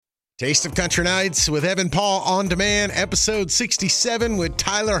Taste of Country Nights with Evan Paul on demand, episode 67 with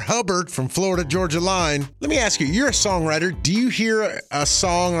Tyler Hubbard from Florida Georgia Line. Let me ask you, you're a songwriter. Do you hear a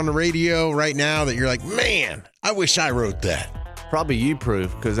song on the radio right now that you're like, man, I wish I wrote that? Probably You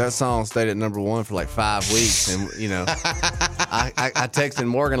Proof, because that song stayed at number one for like 5 weeks. And, you know, I texted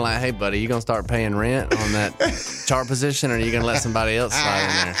Morgan like, hey, buddy, you going to start paying rent on that chart position, or are you going to let somebody else slide in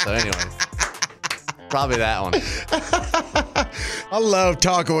there? So anyway, probably that one. I love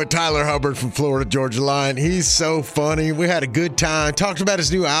talking with Tyler Hubbard from Florida Georgia Line. He's so funny. We had a good time. Talked about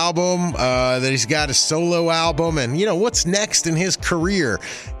his new album, that he's got a solo album, and, you know, what's next in his career.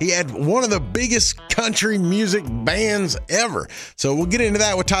 He had one of the biggest country music bands ever. So we'll get into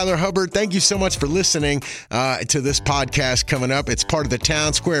that with Tyler Hubbard. Thank you so much for listening to this podcast coming up. It's part of the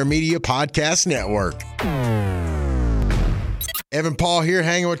Town Square Media Podcast Network. Evan Paul here,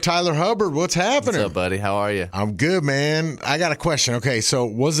 hanging with Tyler Hubbard. What's happening? What's up, buddy? How are you? I'm good, man. I got a question. Okay, so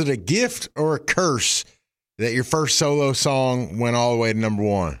was it a gift or a curse that your first solo song went all the way to number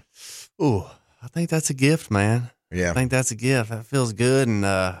one? Ooh, I think that's a gift, man. Yeah. I think that's a gift. That feels good, and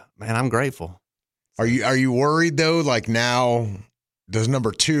man, I'm grateful. Are you worried though? Like, now, does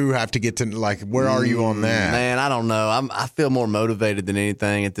number two have to get to, like, where are you on that? Man, I don't know. I feel more motivated than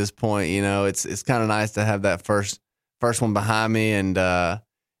anything at this point. You know, it's kind of nice to have that first one behind me, and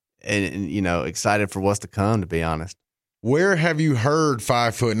you know, excited for what's to come, to be honest. Where have you heard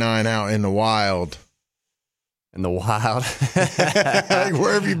 5'9" out in the wild? In the wild? Like,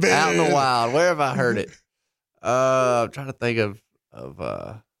 where have you been? Out in the wild. Where have I heard it? I'm trying to think of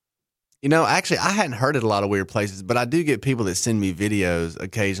you know, actually, I hadn't heard it a lot of weird places, but I do get people that send me videos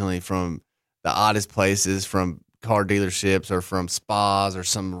occasionally from the oddest places, from car dealerships or from spas or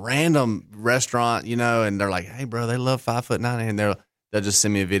some random restaurant, you know, and they're like, hey, bro, they love 5'9", and they'll just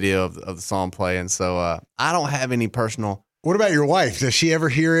send me a video of the song playing. So I don't have any personal. What about your wife? Does she ever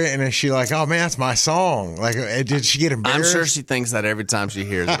hear it, and is she like, oh, man, that's my song? Like, did she get embarrassed? I'm sure she thinks that every time she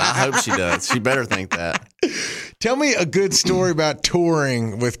hears it. I hope she does. She better think that. Tell me a good story about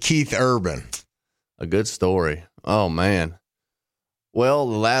touring with Keith Urban. A good story. Oh, man. Well,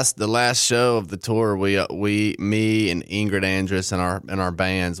 the last show of the tour, me and Ingrid Andress and our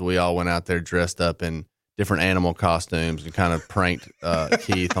bands, we all went out there dressed up in different animal costumes and kind of pranked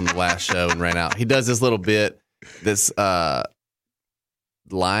Keith on the last show and ran out. He does this little bit, this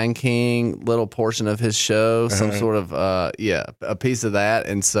Lion King little portion of his show, some sort of a piece of that,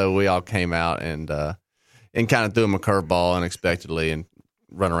 and so we all came out and kind of threw him a curveball unexpectedly and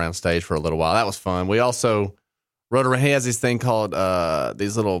run around stage for a little while. That was fun. We also rode around. He has this thing called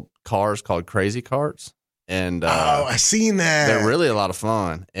these little cars called crazy carts, and I seen that. They're really a lot of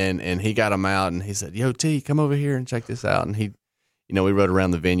fun. And he got them out, and he said, "Yo, T, come over here and check this out." And he, you know, we rode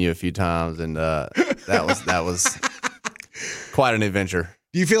around the venue a few times, and that was quite an adventure.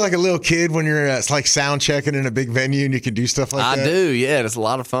 Do you feel like a little kid when you're like sound checking in a big venue and you can do stuff like that? I do. Yeah, it's a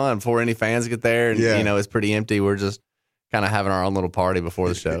lot of fun before any fans get there, and you know, it's pretty empty. We're just kind of having our own little party before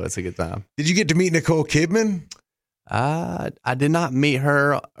the show. It's a good time. Did you get to meet Nicole Kidman? I did not meet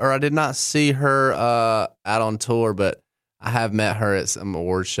her, or I did not see her out on tour, but I have met her at some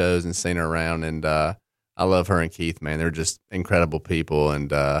award shows and seen her around, and I love her and Keith, man. They're just incredible people, and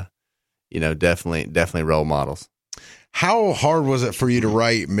you know, definitely role models. How hard was it for you to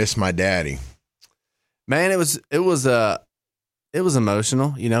write "Miss My Daddy"? Man, it was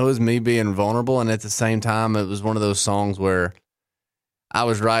emotional. You know, it was me being vulnerable, and at the same time, it was one of those songs where I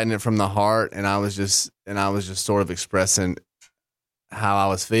was writing it from the heart, and I was just sort of expressing how I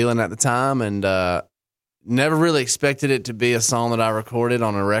was feeling at the time, and never really expected it to be a song that I recorded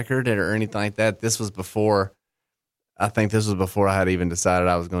on a record or anything like that. I think this was before I had even decided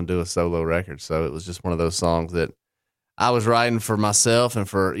I was going to do a solo record. So it was just one of those songs that I was writing for myself and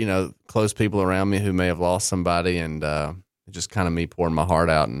for, you know, close people around me who may have lost somebody, and just kind of me pouring my heart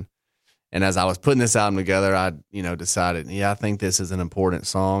out. And as I was putting this album together, I, you know, decided, I think this is an important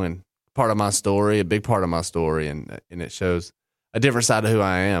song and part of my story, a big part of my story, and it shows a different side of who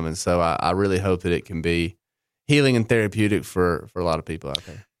I am. And so I really hope that it can be healing and therapeutic for a lot of people out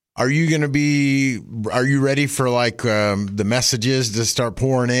there. Are you ready for like the messages to start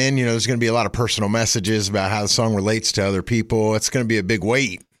pouring in? You know, there's going to be a lot of personal messages about how the song relates to other people. It's going to be a big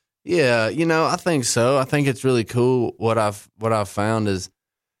weight. Yeah, you know, I think so. I think it's really cool. What I've found is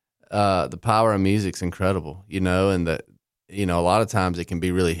the power of music's incredible, you know, and that, you know, a lot of times it can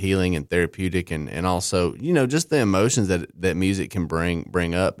be really healing and therapeutic, and also, you know, just the emotions that music can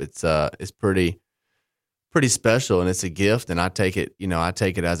bring up. It's pretty special, and it's a gift, and I take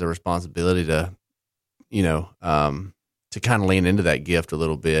it as a responsibility to, you know, to kind of lean into that gift a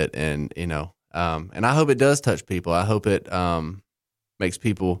little bit, and, you know, and I hope it does touch people. I hope it makes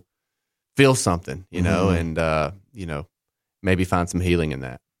people feel something, you know, and, you know, maybe find some healing in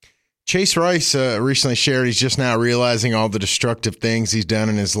that. Chase Rice recently shared he's just now realizing all the destructive things he's done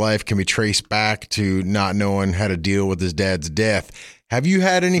in his life can be traced back to not knowing how to deal with his dad's death. Have you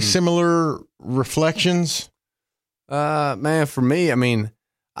had any similar reflections? Man, for me, I mean,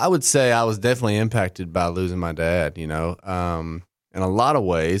 I would say I was definitely impacted by losing my dad, you know, in a lot of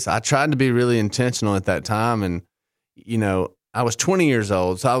ways. I tried to be really intentional at that time. And, you know, I was 20 years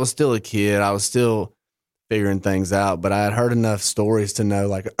old, so I was still a kid. I was still figuring things out, but I had heard enough stories to know,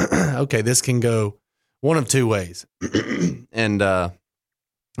 like, okay, this can go one of two ways. And I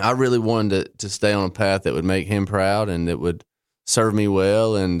really wanted to stay on a path that would make him proud and that would serve me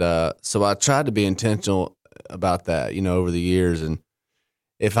well. And so I tried to be intentional about that, you know, over the years. And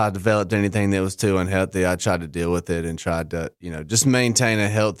if I developed anything that was too unhealthy, I tried to deal with it and tried to, you know, just maintain a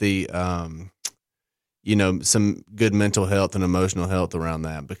healthy, you know, some good mental health and emotional health around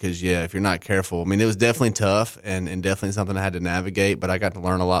that. Because, yeah, if you're not careful, I mean, it was definitely tough and definitely something I had to navigate, but I got to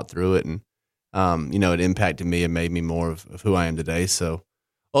learn a lot through it. And, you know, it impacted me and made me more of who I am today. So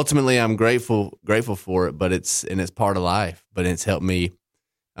ultimately, I'm grateful for it, but it's part of life, but it's helped me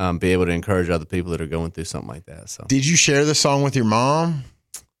be able to encourage other people that are going through something like that. So, did you share the song with your mom?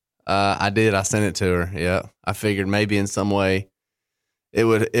 I did. I sent it to her. Yeah. I figured maybe in some way it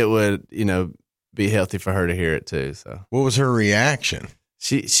would, you know, be healthy for her to hear it too. So what was her reaction?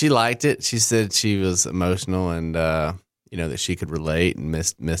 She liked it. She said she was emotional and, you know, that she could relate and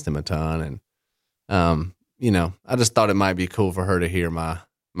missed him a ton. And, you know, I just thought it might be cool for her to hear my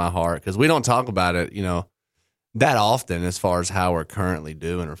heart. 'Cause we don't talk about it, you know, that often as far as how we're currently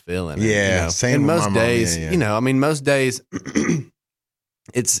doing or feeling. Yeah. And, you know, same and with most my mom. days, Yeah. you know, I mean, most days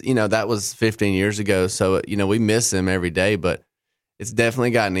it's, you know, that was 15 years ago. So, you know, we miss him every day, but it's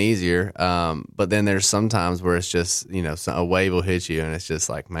definitely gotten easier. But then there's some times where it's just, you know, a wave will hit you and it's just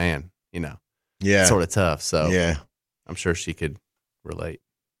like, man, you know, Yeah. sort of tough. So Yeah. I'm sure she could relate.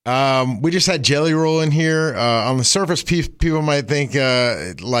 We just had Jelly Roll in here. On the surface, people might think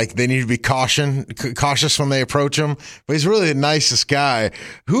like they need to be cautious when they approach him, but he's really the nicest guy.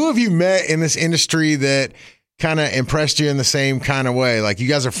 Who have you met in this industry that kind of impressed you in the same kind of way? Like, you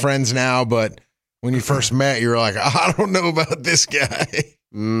guys are friends now, but when you first met, you were like, I don't know about this guy.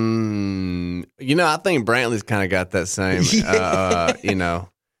 You know, I think Brantley's kind of got that same, you know,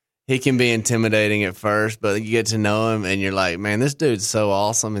 he can be intimidating at first, but you get to know him and you're like, man, this dude's so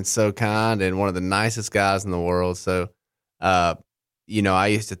awesome and so kind and one of the nicest guys in the world. So, you know, I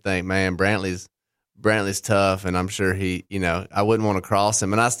used to think, man, Brantley's tough, and I'm sure he, you know, I wouldn't want to cross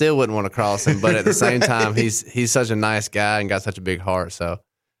him, and I still wouldn't want to cross him, but at the same time, he's such a nice guy and got such a big heart. So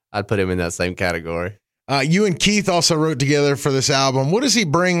I'd put him in that same category. You and Keith also wrote together for this album. What does he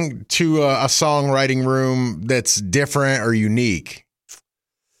bring to a songwriting room that's different or unique?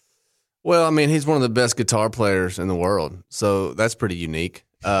 Well, I mean, he's one of the best guitar players in the world, so that's pretty unique.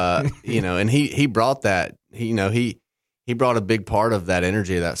 You know, and he brought that. He brought a big part of that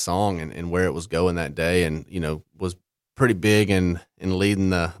energy of that song and where it was going that day, and you know, was pretty big in leading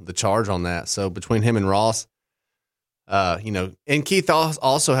the charge on that. So between him and Ross, you know, and Keith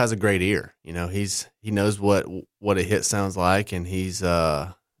also has a great ear. You know, he knows what a hit sounds like, and he's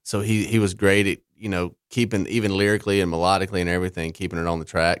so he was great at, you know, keeping, even lyrically and melodically and everything, keeping it on the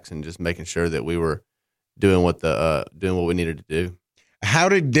tracks and just making sure that we were doing what we needed to do. How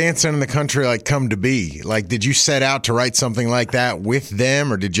did Dancing in the Country like come to be? Like, did you set out to write something like that with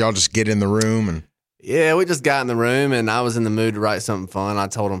them, or did y'all just get in the room and? Yeah, we just got in the room and I was in the mood to write something fun. I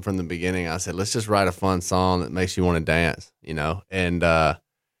told them from the beginning, I said, let's just write a fun song that makes you want to dance, you know? And,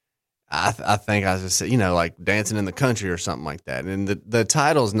 I think I just said, you know, like Dancing in the Country or something like that. And the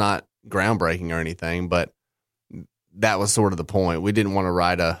title's not groundbreaking or anything, but that was sort of the point. We didn't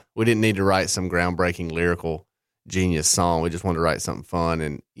need to write some groundbreaking lyrical genius song. We just wanted to write something fun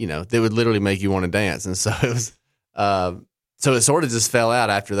and, you know, that would literally make you want to dance. And so it was, so it sort of just fell out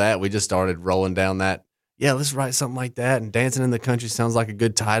after that. We just started rolling down that, yeah, let's write something like that. And Dancing in the Country sounds like a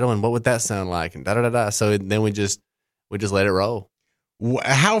good title. And what would that sound like? And da-da-da-da. So then we just let it roll.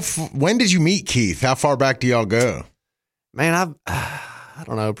 When did you meet Keith? How far back do y'all go? Man, I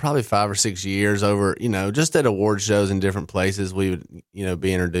don't know, probably 5 or 6 years over, you know, just at award shows in different places, we would, you know,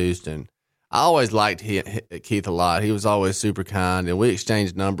 be introduced. And I always liked Keith a lot. He was always super kind, and we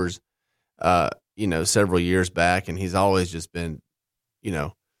exchanged numbers, you know, several years back. And he's always just been, you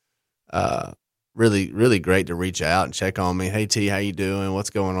know, really, really great to reach out and check on me. Hey, T, how you doing? What's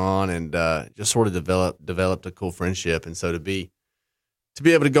going on? And just sort of developed a cool friendship. And so to be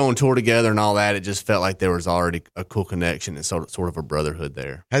able to go on tour together and all that, it just felt like there was already a cool connection and sort of a brotherhood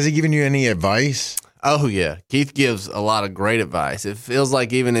there. Has he given you any advice? Oh, yeah. Keith gives a lot of great advice. It feels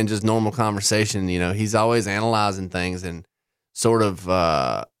like even in just normal conversation, he's always analyzing things and sort of,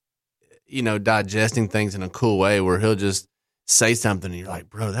 digesting things in a cool way where he'll just say something and you're like,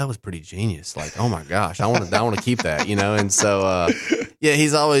 bro, that was pretty genius. Like, oh my gosh, I want to keep that, And so,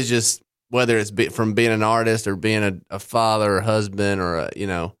 he's always just, whether it's from being an artist or being a father or husband or,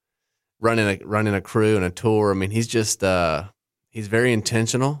 running a crew and a tour. I mean, he's just, he's very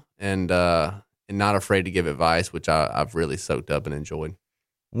intentional and not afraid to give advice, which I've really soaked up and enjoyed.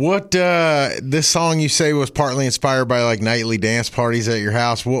 What this song you say was partly inspired by like nightly dance parties at your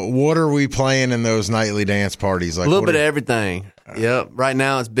house. What are we playing in those nightly dance parties? Like a little bit of everything. Yep. Right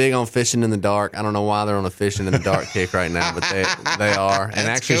now it's big on fishing in the dark. I don't know why they're on a fishing in the dark kick right now, but they are. And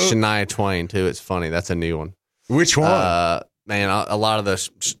actually cool. Shania Twain too. It's funny. That's a new one. Which one? Man, a lot of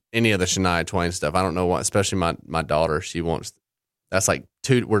any of the Shania Twain stuff. I don't know what. Especially my daughter. She wants. That's like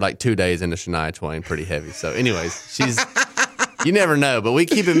we're like 2 days into Shania Twain, pretty heavy. So, anyways, she's. You never know, but we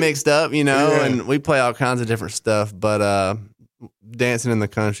keep it mixed up, and we play all kinds of different stuff. But Dancing in the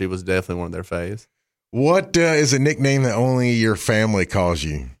Country was definitely one of their faves. What is a nickname that only your family calls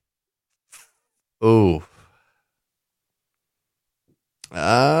you? Ooh.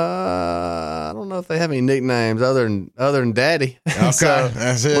 I don't know if they have any nicknames other than Daddy. Okay, so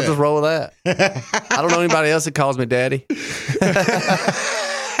that's it. We'll just roll with that. I don't know anybody else that calls me Daddy.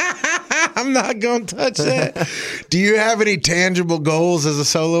 I'm not going to touch that. Do you have any tangible goals as a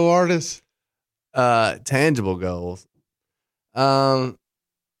solo artist? Tangible goals. Man,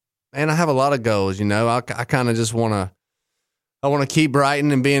 I have a lot of goals, I kind of just want to keep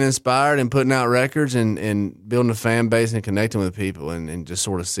writing and being inspired and putting out records and building a fan base and connecting with people and just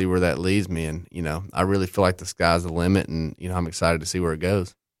sort of see where that leads me. And, I really feel like the sky's the limit and, I'm excited to see where it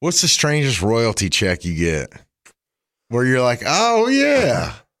goes. What's the strangest royalty check you get where you're like, oh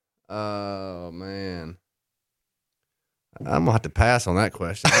yeah. Oh, man. I'm going to have to pass on that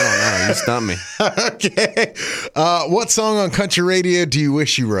question. I don't know. You stumped me. Okay. What song on country radio do you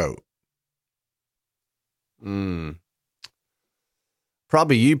wish you wrote?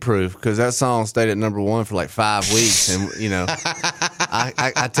 Probably You Proof, because that song stayed at number 1 for like 5 weeks. And,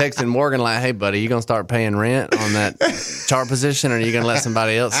 I texted Morgan like, hey, buddy, you going to start paying rent on that chart position or are you going to let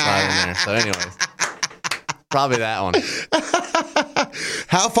somebody else slide in there? So anyways, probably that one.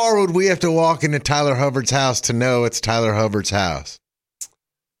 How far would we have to walk into Tyler Hubbard's house to know it's Tyler Hubbard's house?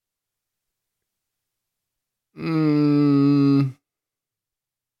 You'd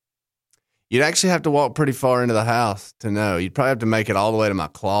actually have to walk pretty far into the house to know. You'd probably have to make it all the way to my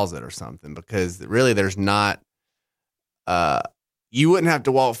closet or something because really there's not you wouldn't have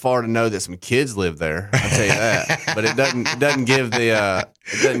to walk far to know that some kids live there. I'll tell you that. But it doesn't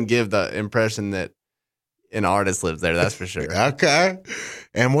give the impression that an artist lives there, that's for sure. Okay.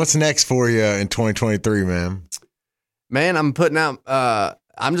 And what's next for you in 2023, man? Man, I'm putting out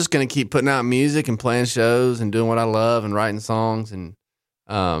I'm just going to keep putting out music and playing shows and doing what I love and writing songs and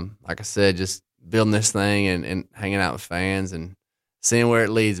like I said, just building this thing and hanging out with fans and seeing where it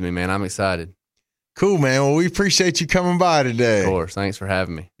leads me, man. I'm excited. Cool, man. Well, we appreciate you coming by today. Of course. Thanks for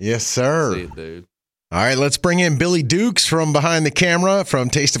having me. Yes, sir. See you, dude. All right, let's bring in Billy Dukes from behind the camera from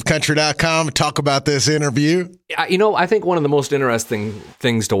tasteofcountry.com to talk about this interview. I think one of the most interesting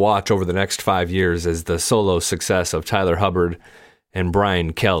things to watch over the next 5 years is the solo success of Tyler Hubbard and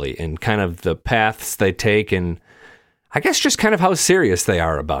Brian Kelly and kind of the paths they take and I guess just kind of how serious they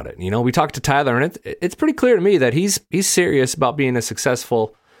are about it. We talked to Tyler and it's pretty clear to me that he's serious about being a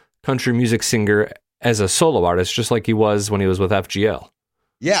successful country music singer as a solo artist, just like he was when he was with FGL.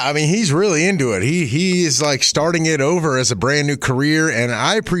 Yeah, I mean, he's really into it. He is like starting it over as a brand new career, and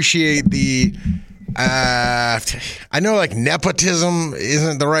I appreciate the I know like nepotism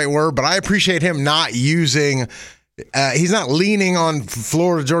isn't the right word, but I appreciate him not using he's not leaning on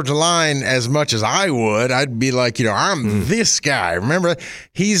Florida Georgia Line as much as I would. I'd be like, I'm this guy. Remember,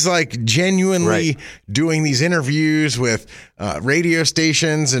 he's like genuinely doing these interviews with radio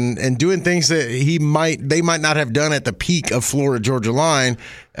stations and doing things that they might not have done at the peak of Florida Georgia Line.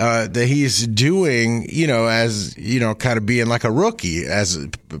 That he's doing, as kind of being like a rookie, as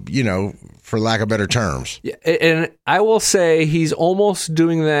for lack of better terms. Yeah, and I will say he's almost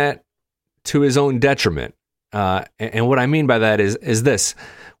doing that to his own detriment. And what I mean by that is this: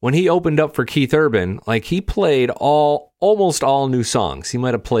 when he opened up for Keith Urban, like he played almost all new songs. He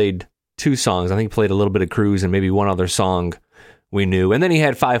might have played 2 songs. I think he played a little bit of Cruise and maybe one other song we knew. And then he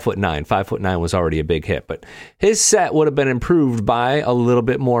had 5'9". 5'9" was already a big hit, but his set would have been improved by a little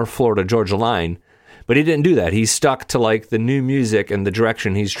bit more Florida Georgia Line. But he didn't do that. He stuck to like the new music and the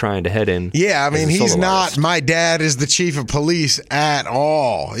direction he's trying to head in. Yeah, I mean, as a he's solo not artist. my dad is the chief of police at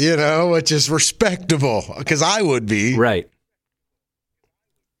all, which is respectable because I would be. Right.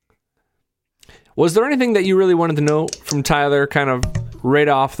 Was there anything that you really wanted to know from Tyler kind of right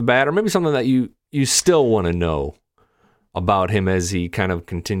off the bat, or maybe something that you still want to know about him as he kind of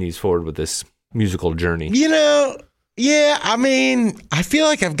continues forward with this musical journey? Yeah, I mean, I feel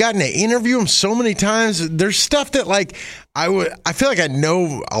like I've gotten to interview him so many times. There's stuff that like I feel like I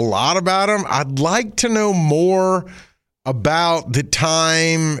know a lot about him. I'd like to know more about the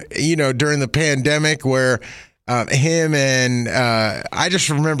time, during the pandemic where him and I just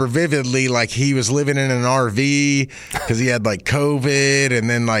remember vividly, like he was living in an RV because he had like COVID, and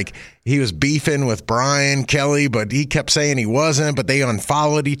then like he was beefing with Brian Kelly, but he kept saying he wasn't, but they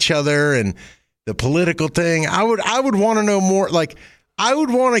unfollowed each other, and the political thing. I would want to know more. Like I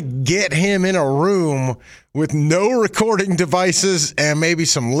would want to get him in a room with no recording devices and maybe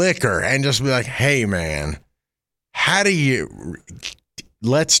some liquor and just be like, hey man, how do you,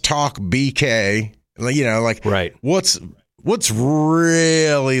 let's talk BK. Like, right. What's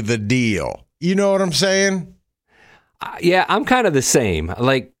really the deal? You know what I'm saying? Yeah, I'm kind of the same.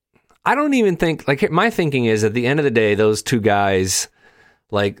 Like, I don't even think, like, my thinking is at the end of the day, those two guys,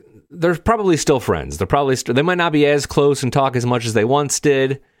 like, they're probably still friends. They're probably they might not be as close and talk as much as they once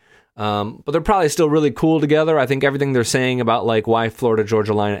did, but they're probably still really cool together. I think everything they're saying about, like, why Florida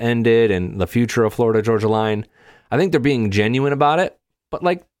Georgia Line ended and the future of Florida Georgia Line, I think they're being genuine about it. But,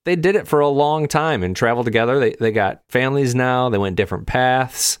 like, they did it for a long time and traveled together. They got families now. They went different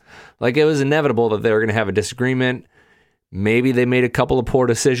paths. Like, it was inevitable that they were going to have a disagreement. Maybe they made a couple of poor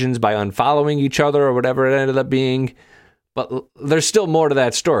decisions by unfollowing each other or whatever it ended up being. But there's still more to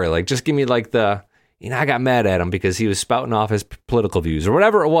that story. Like, just give me like I got mad at him because he was spouting off his political views or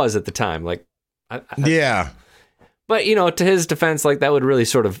whatever it was at the time. Like, yeah. But, to his defense, like, that would really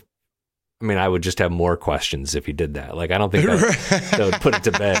sort of, I mean, I would just have more questions if he did that. Like, I don't think that would put it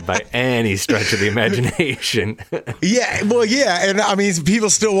to bed by any stretch of the imagination. Yeah, well, yeah, and I mean, people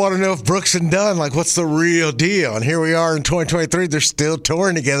still want to know if Brooks and Dunn, like, what's the real deal? And here we are in 2023, they're still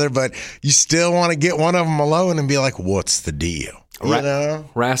touring together, but you still want to get one of them alone and be like, what's the deal?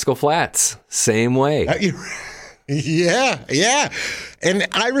 Rascal Flatts, same way. Yeah. And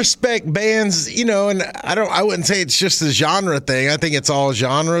I respect bands, and I wouldn't say it's just a genre thing. I think it's all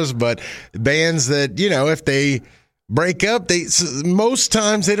genres, but bands that, if they break up, most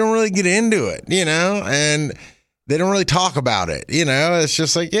times they don't really get into it, and they don't really talk about it, it's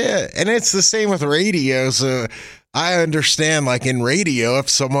just like, yeah. And it's the same with radio. So I understand, like in radio, if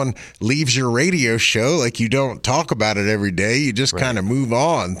someone leaves your radio show, like you don't talk about it every day, you just kind of move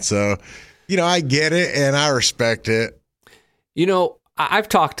on. So, I get it and I respect it. I've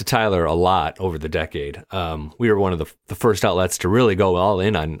talked to Tyler a lot over the decade. We were one of the first outlets to really go all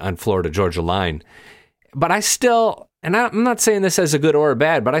in on Florida Georgia Line. But I still, and I'm not saying this as a good or a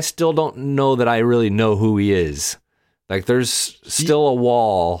bad, but I still don't know that I really know who he is. Like, there's still a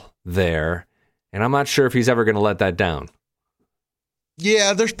wall there, and I'm not sure if he's ever going to let that down.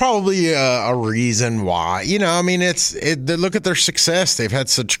 Yeah, there's probably a reason why. I mean, look at their success. They've had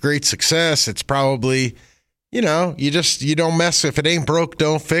such great success. It's probably, you don't mess. If it ain't broke,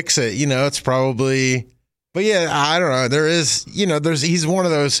 don't fix it. It's probably, but yeah, I don't know. There is, he's one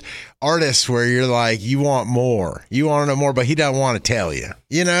of those artists where you're like, you want more. You want to know more, but he doesn't want to tell you,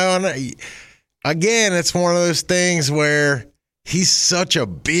 and again, it's one of those things where he's such a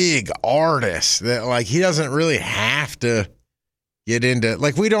big artist that, like, he doesn't really have to get into,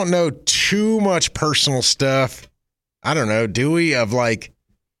 like, we don't know too much personal stuff. I don't know. Do we, of like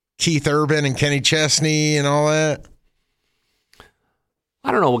Keith Urban and Kenny Chesney and all that?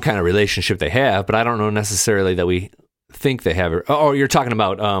 I don't know what kind of relationship they have, but I don't know necessarily that we think they have. Oh, you're talking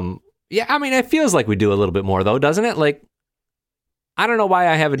about, yeah, I mean, it feels like we do a little bit more though, doesn't it? Like, I don't know why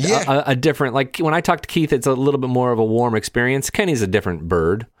I have a different, like when I talk to Keith, it's a little bit more of a warm experience. Kenny's a different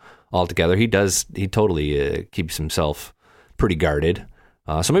bird altogether. He totally keeps himself pretty guarded.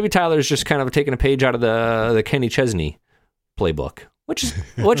 So maybe Tyler's just kind of taking a page out of the Kenny Chesney playbook, which is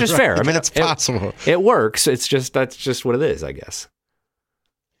Right, fair. I mean, it's possible. It works. That's just what it is, I guess.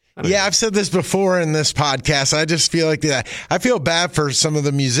 Yeah, I've said this before in this podcast. I just feel like that. I feel bad for some of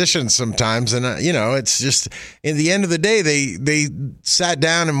the musicians sometimes, and it's just, in the end of the day, they sat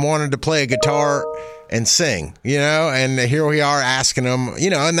down and wanted to play a guitar and sing, and here we are asking them,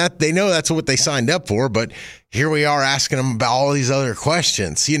 and that they know that's what they signed up for, but here we are asking them about all these other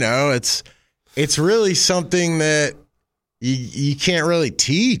questions. It's really something that you can't really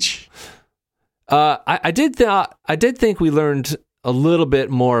teach. I did think we learned a little bit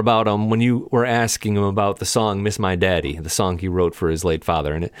more about him when you were asking him about the song "Miss My Daddy," the song he wrote for his late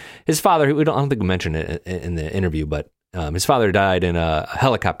father. And his father, I don't think we mentioned it in the interview, but his father died in a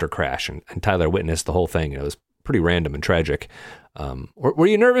helicopter crash, and Tyler witnessed the whole thing. It was pretty random and tragic. Were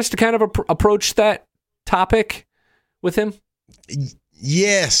you nervous to kind of approach that topic with him?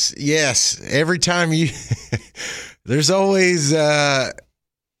 Yes. Every time there's always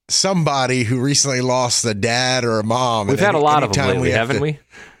somebody who recently lost a dad or a mom. We've had a lot of them lately, haven't we?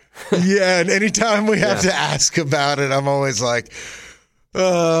 Yeah, and anytime we have to ask about it, I'm always like,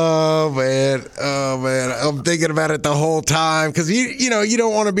 oh man, I'm thinking about it the whole time, because you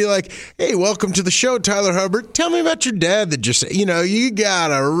don't want to be like, hey, welcome to the show, Tyler Hubbard. Tell me about your dad that just, you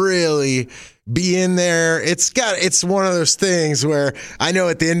gotta really be in there. It's one of those things where I know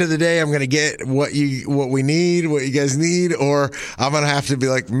at the end of the day I'm going to get what we need, what you guys need, or I'm going to have to be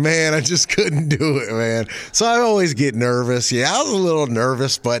like, man, I just couldn't do it, man. So I always get nervous. Yeah, I was a little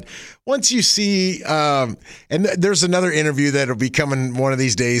nervous, but once you see, and there's another interview that'll be coming one of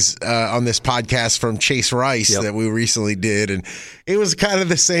these days on this podcast from Chase Rice that we recently did, and it was kind of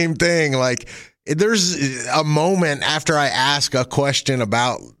the same thing. Like, there's a moment after I ask a question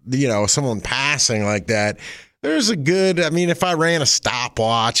about, someone passing like that. There's if I ran a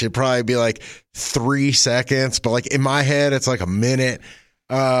stopwatch, it'd probably be like 3 seconds, but like in my head, it's like a minute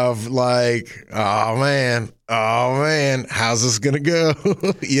of like, oh man, how's this going to go?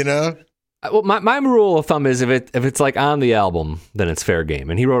 Well, my rule of thumb is if it's like on the album, then it's fair game.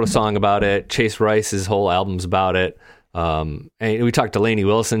 And he wrote a song about it. Chase Rice's whole album's about it. And we talked to Lainey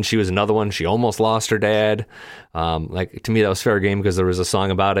Wilson. She was another one. She almost lost her dad. To me, that was fair game because there was a song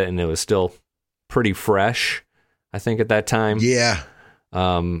about it and it was still pretty fresh, I think, at that time. Yeah.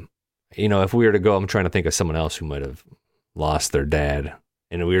 If we were to go, I'm trying to think of someone else who might have lost their dad,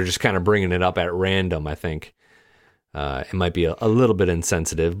 and we were just kind of bringing it up at random. I think it might be a little bit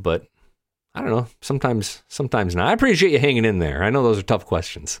insensitive, but I don't know. Sometimes not. I appreciate you hanging in there. I know those are tough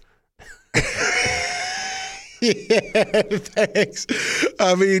questions. Yeah, thanks.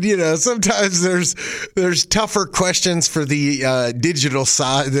 I mean, sometimes there's tougher questions for the digital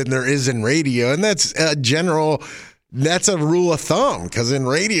side than there is in radio, and that's a rule of thumb, because in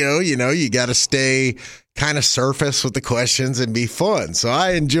radio, you got to stay kind of surface with the questions and be fun. So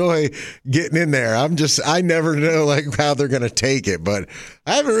I enjoy getting in there. I never know like how they're going to take it, but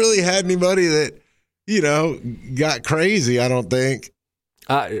I haven't really had anybody that, got crazy, I don't think.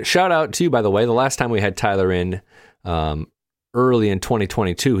 Shout out to you, by the way. The last time we had Tyler in, early in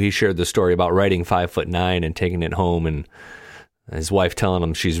 2022, he shared the story about writing 5'9" and taking it home, and his wife telling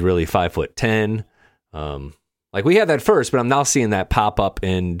him she's really 5'10". We had that first, but I'm now seeing that pop up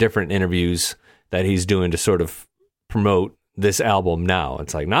in different interviews that he's doing to sort of promote this album now.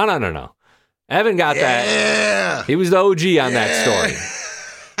 It's like, no. Evan got that. He was the OG on that story.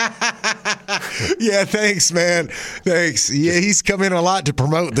 Yeah, thanks, man. Thanks. Yeah, he's come in a lot to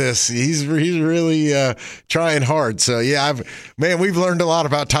promote this. He's really trying hard. So yeah, we've learned a lot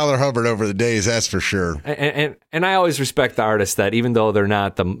about Tyler Hubbard over the days. That's for sure. And I always respect the artists that, even though they're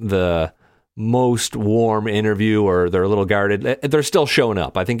not the most warm interview or they're a little guarded, they're still showing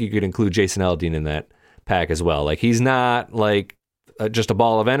up. I think you could include Jason Aldean in that pack as well. Like, he's not like just a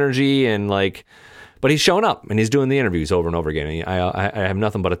ball of energy but he's showing up and he's doing the interviews over and over again. And I have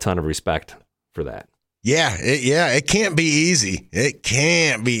nothing but a ton of respect for that. Yeah, it can't be easy. It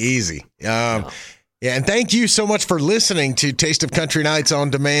can't be easy. No. Yeah, and thank you so much for listening to Taste of Country Nights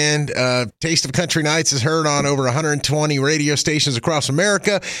on Demand. Taste of Country Nights is heard on over 120 radio stations across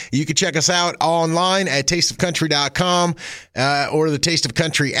America. You can check us out online at tasteofcountry.com or the Taste of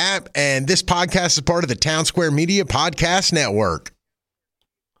Country app. And this podcast is part of the Town Square Media Podcast Network.